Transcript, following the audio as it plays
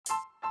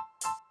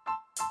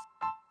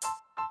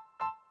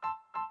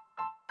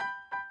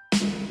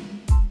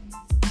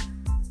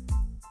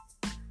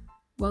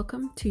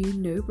Welcome to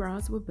No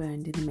Bras Were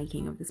Burned in the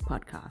Making of this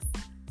podcast.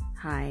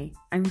 Hi,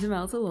 I'm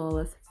Demelza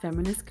Lawless,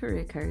 feminist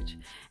career coach,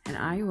 and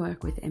I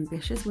work with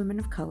ambitious women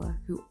of color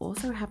who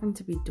also happen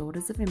to be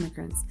daughters of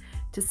immigrants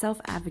to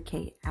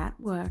self-advocate at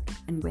work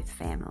and with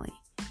family.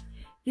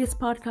 This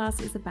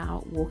podcast is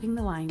about walking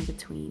the line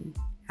between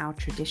our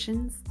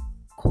traditions,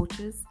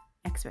 cultures,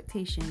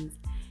 expectations,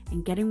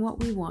 and getting what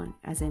we want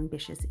as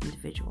ambitious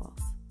individuals.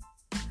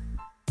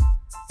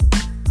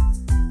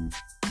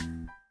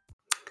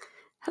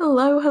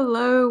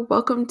 Hello,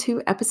 welcome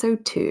to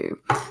episode 2.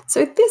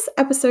 So this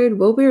episode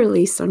will be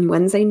released on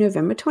Wednesday,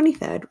 November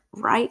 23rd,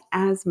 right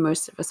as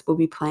most of us will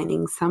be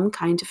planning some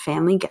kind of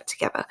family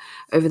get-together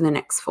over the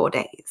next 4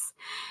 days.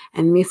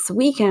 And this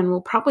weekend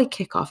will probably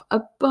kick off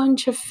a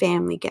bunch of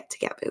family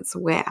get-togethers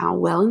where our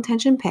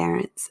well-intentioned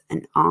parents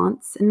and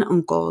aunts and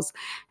uncles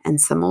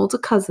and some older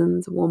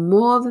cousins will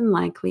more than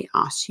likely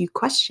ask you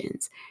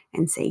questions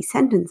and say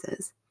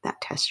sentences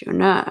that test your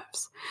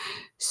nerves.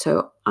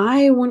 So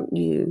I want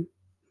you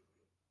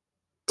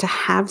to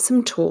have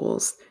some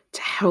tools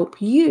to help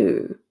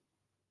you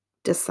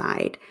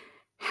decide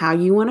how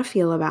you want to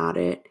feel about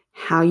it,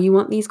 how you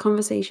want these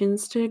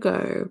conversations to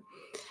go,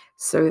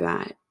 so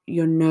that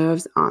your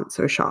nerves aren't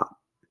so sharp.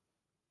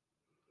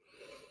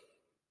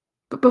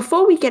 But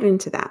before we get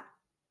into that,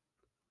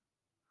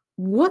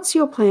 what's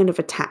your plan of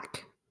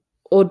attack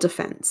or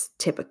defense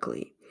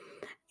typically?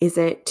 Is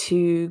it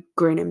to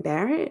grin and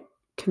bear it?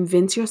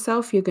 Convince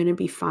yourself you're going to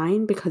be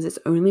fine because it's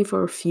only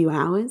for a few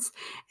hours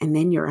and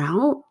then you're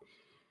out?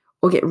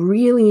 Or get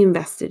really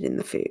invested in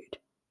the food?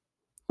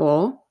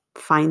 Or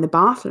find the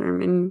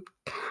bathroom and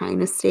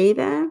kind of stay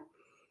there?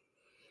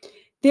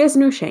 There's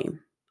no shame.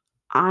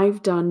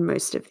 I've done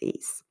most of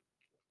these.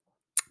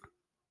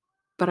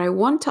 But I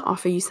want to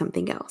offer you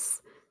something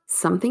else.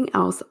 Something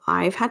else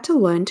I've had to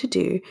learn to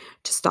do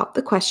to stop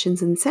the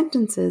questions and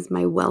sentences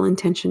my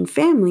well-intentioned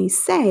family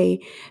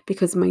say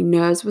because my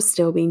nerves were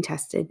still being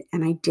tested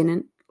and I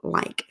didn't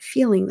like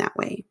feeling that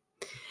way.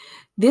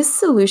 This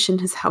solution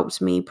has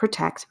helped me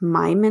protect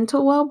my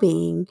mental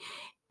well-being.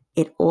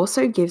 It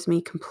also gives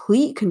me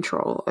complete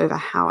control over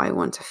how I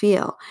want to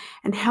feel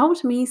and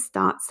helped me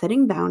start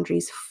setting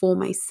boundaries for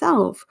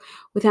myself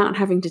without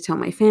having to tell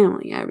my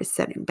family I was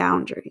setting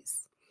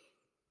boundaries.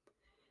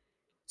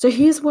 So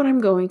here's what I'm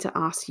going to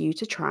ask you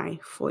to try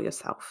for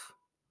yourself.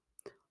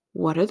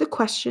 What are the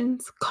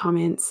questions,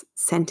 comments,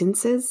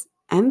 sentences,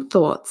 and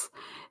thoughts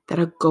that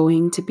are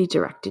going to be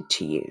directed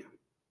to you?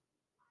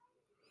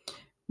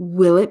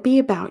 Will it be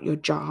about your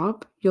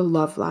job, your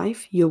love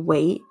life, your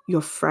weight, your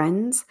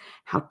friends,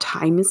 how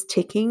time is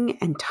ticking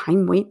and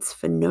time waits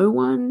for no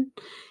one?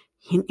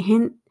 Hint,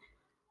 hint.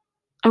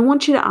 I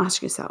want you to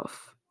ask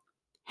yourself,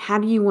 how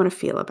do you want to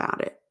feel about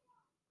it?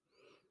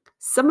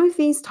 Some of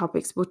these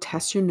topics will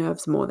test your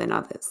nerves more than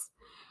others.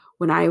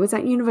 When I was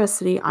at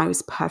university, I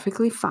was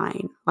perfectly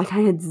fine. Like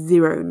I had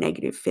zero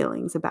negative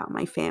feelings about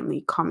my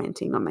family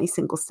commenting on my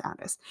single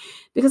status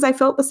because I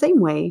felt the same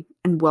way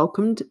and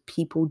welcomed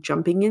people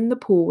jumping in the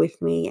pool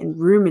with me and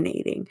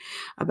ruminating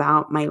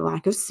about my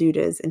lack of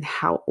suitors and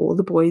how all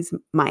the boys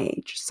my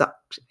age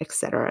sucked,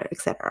 etc.,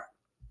 etc.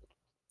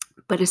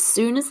 But as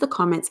soon as the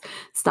comments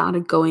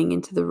started going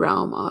into the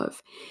realm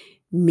of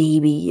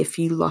maybe if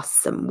you lost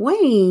some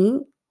weight,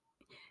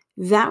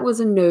 that was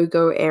a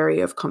no-go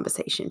area of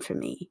conversation for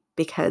me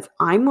because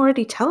I'm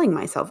already telling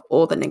myself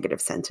all the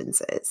negative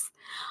sentences.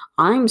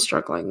 I'm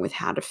struggling with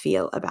how to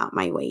feel about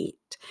my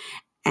weight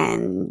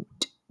and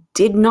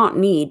did not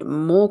need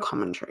more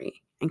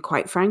commentary. And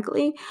quite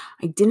frankly,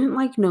 I didn't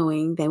like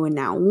knowing they were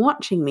now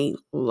watching me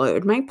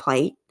load my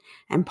plate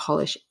and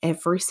polish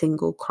every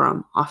single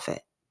crumb off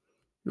it.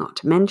 Not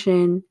to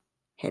mention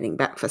heading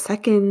back for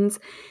seconds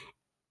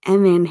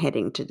and then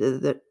heading to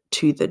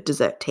the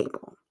dessert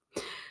table.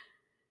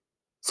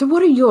 So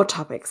what are your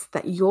topics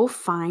that you're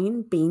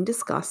fine being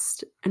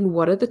discussed, and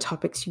what are the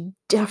topics you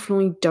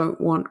definitely don't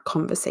want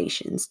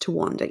conversations to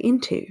wander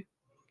into?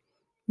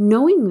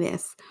 Knowing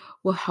this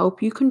will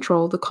help you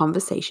control the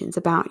conversations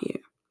about you.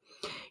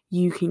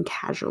 You can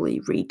casually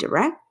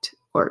redirect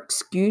or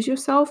excuse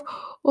yourself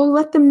or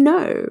let them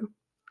know,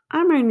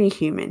 I'm only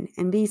human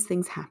and these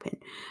things happen,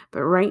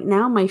 but right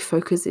now my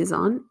focus is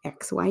on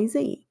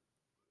XYZ.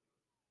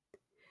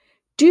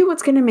 Do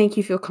what's going to make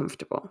you feel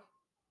comfortable.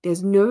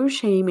 There's no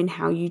shame in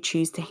how you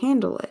choose to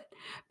handle it,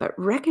 but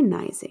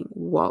recognizing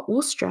what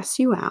will stress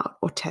you out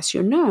or test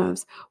your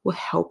nerves will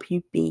help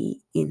you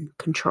be in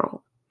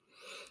control.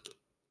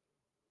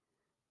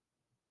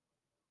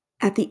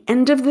 At the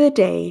end of the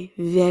day,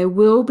 there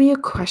will be a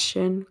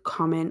question,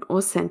 comment,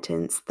 or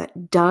sentence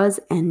that does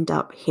end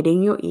up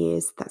hitting your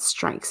ears that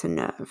strikes a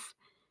nerve.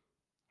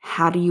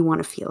 How do you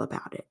want to feel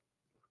about it?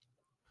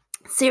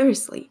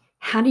 Seriously,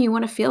 how do you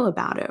want to feel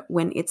about it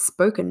when it's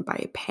spoken by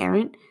a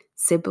parent,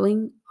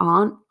 sibling,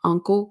 aunt,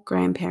 uncle,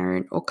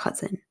 grandparent, or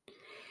cousin?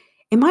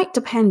 It might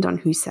depend on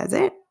who says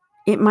it.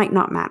 It might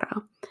not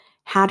matter.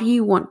 How do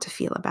you want to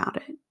feel about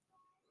it?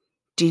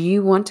 Do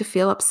you want to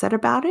feel upset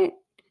about it?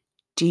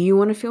 Do you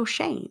want to feel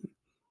shame?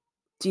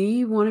 Do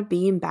you want to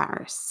be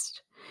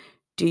embarrassed?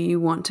 Do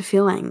you want to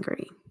feel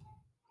angry?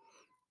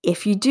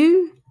 If you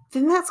do,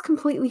 then that's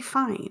completely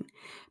fine.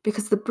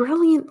 Because the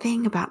brilliant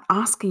thing about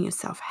asking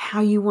yourself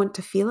how you want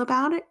to feel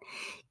about it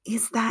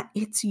is that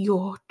it's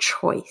your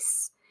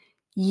choice.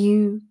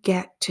 You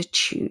get to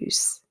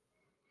choose.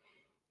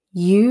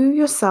 You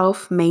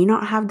yourself may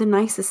not have the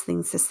nicest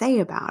things to say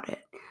about it,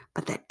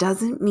 but that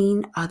doesn't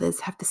mean others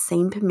have the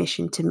same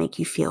permission to make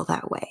you feel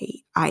that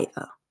way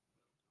either.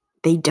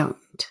 They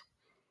don't.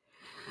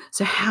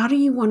 So, how do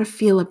you want to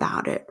feel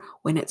about it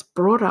when it's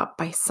brought up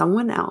by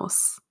someone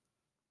else?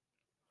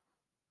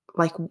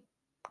 Like,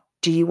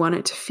 do you want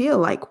it to feel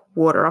like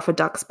water off a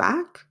duck's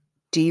back?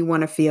 Do you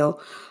want to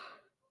feel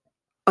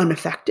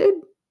unaffected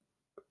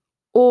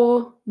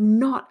or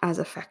not as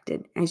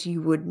affected as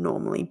you would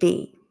normally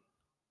be?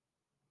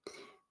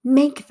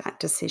 Make that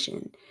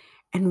decision.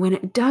 And when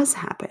it does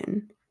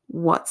happen,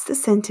 what's the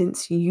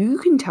sentence you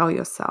can tell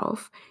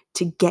yourself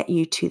to get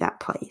you to that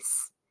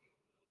place?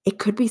 It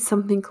could be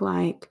something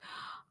like,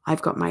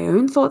 I've got my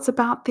own thoughts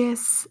about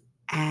this,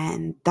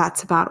 and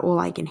that's about all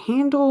I can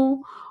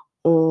handle,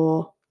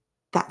 or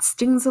that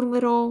stings a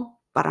little,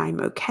 but I'm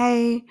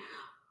okay,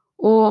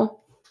 or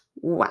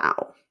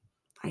wow,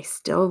 I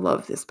still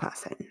love this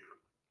person.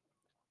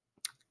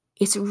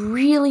 It's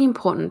really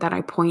important that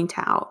I point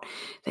out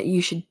that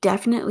you should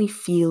definitely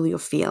feel your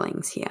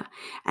feelings here.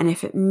 And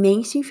if it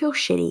makes you feel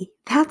shitty,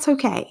 that's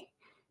okay.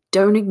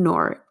 Don't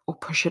ignore it or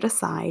push it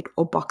aside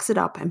or box it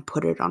up and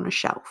put it on a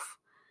shelf.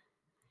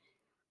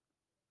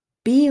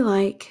 Be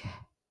like,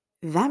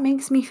 that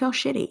makes me feel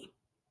shitty.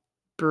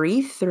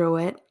 Breathe through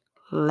it,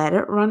 let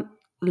it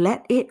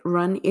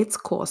run its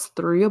course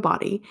through your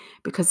body,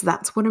 because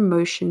that's what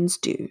emotions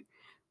do.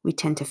 We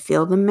tend to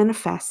feel them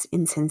manifest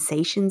in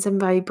sensations and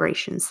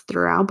vibrations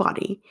through our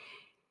body,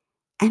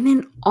 and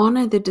then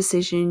honor the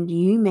decision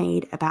you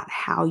made about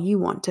how you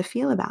want to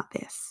feel about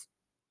this.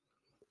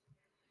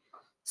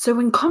 So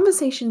when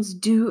conversations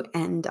do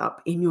end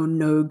up in your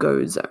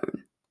no-go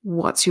zone,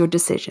 what's your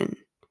decision?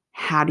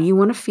 How do you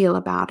want to feel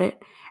about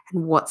it?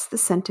 And what's the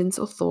sentence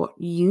or thought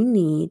you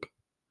need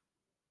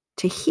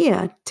to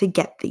hear to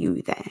get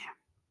you there?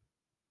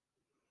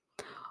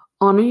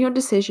 Honor your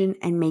decision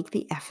and make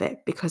the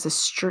effort, because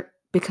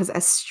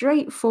as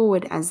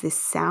straightforward as this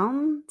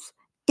sounds,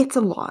 it's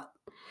a lot,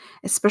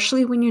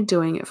 especially when you're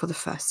doing it for the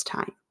first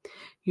time.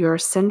 You're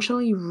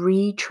essentially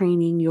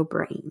retraining your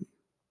brain.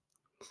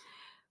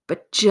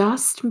 But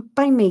just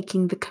by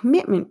making the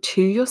commitment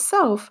to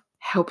yourself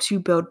helps you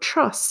build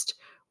trust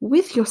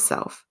with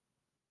yourself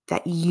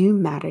that you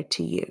matter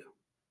to you.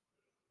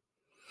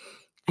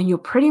 And you're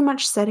pretty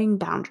much setting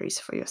boundaries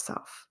for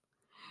yourself,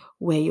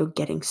 where you're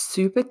getting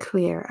super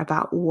clear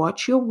about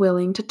what you're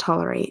willing to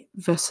tolerate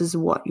versus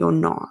what you're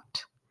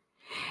not.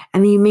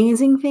 And the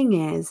amazing thing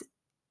is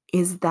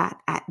that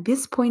at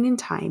this point in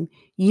time,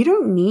 you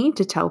don't need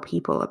to tell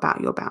people about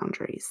your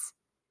boundaries.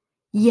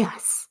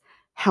 Yes,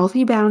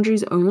 healthy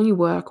boundaries only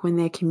work when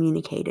they're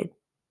communicated.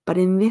 But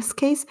in this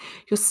case,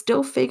 you're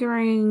still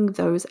figuring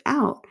those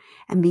out.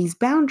 And these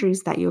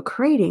boundaries that you're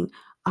creating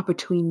are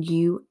between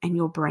you and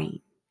your brain.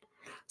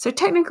 So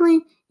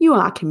technically, you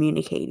are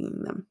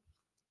communicating them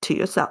to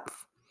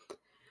yourself.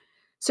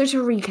 So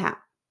to recap,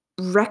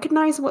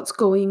 recognize what's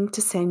going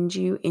to send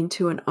you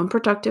into an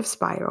unproductive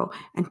spiral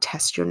and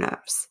test your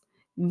nerves.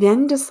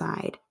 Then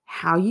decide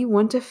how you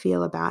want to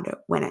feel about it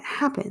when it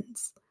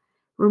happens.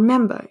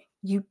 Remember,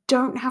 you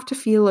don't have to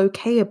feel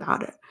okay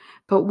about it,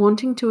 but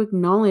wanting to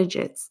acknowledge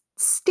it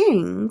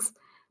stings,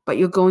 but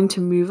you're going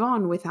to move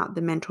on without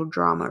the mental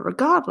drama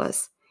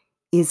regardless,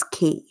 is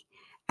key,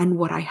 and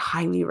what I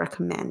highly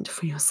recommend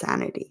for your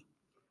sanity.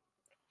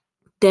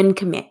 Then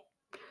commit.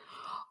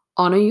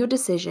 Honor your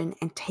decision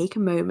and take a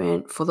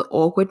moment for the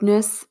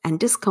awkwardness and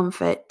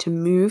discomfort to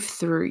move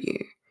through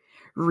you.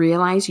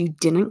 Realize you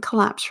didn't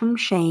collapse from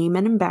shame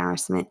and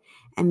embarrassment,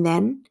 and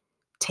then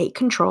take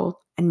control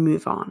and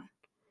move on.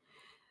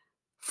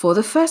 For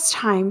the first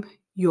time,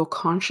 you're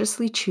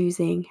consciously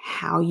choosing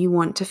how you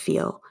want to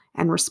feel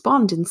and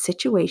respond in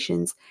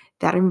situations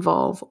that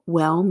involve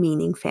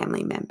well-meaning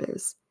family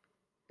members.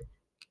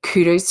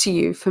 Kudos to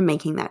you for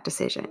making that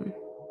decision.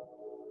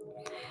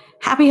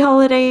 Happy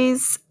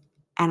holidays,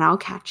 and I'll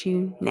catch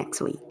you next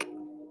week.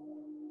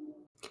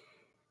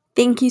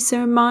 Thank you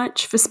so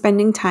much for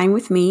spending time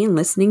with me and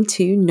listening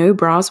to No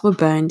Bras Were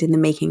Burned in the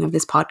making of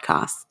this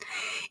podcast.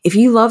 If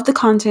you love the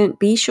content,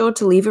 be sure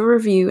to leave a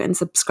review and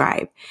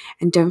subscribe.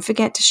 And don't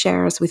forget to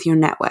share us with your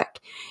network.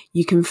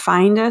 You can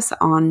find us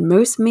on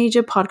most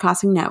major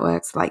podcasting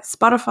networks like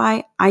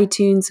Spotify,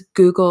 iTunes,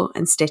 Google,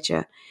 and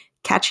Stitcher.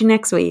 Catch you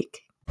next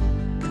week.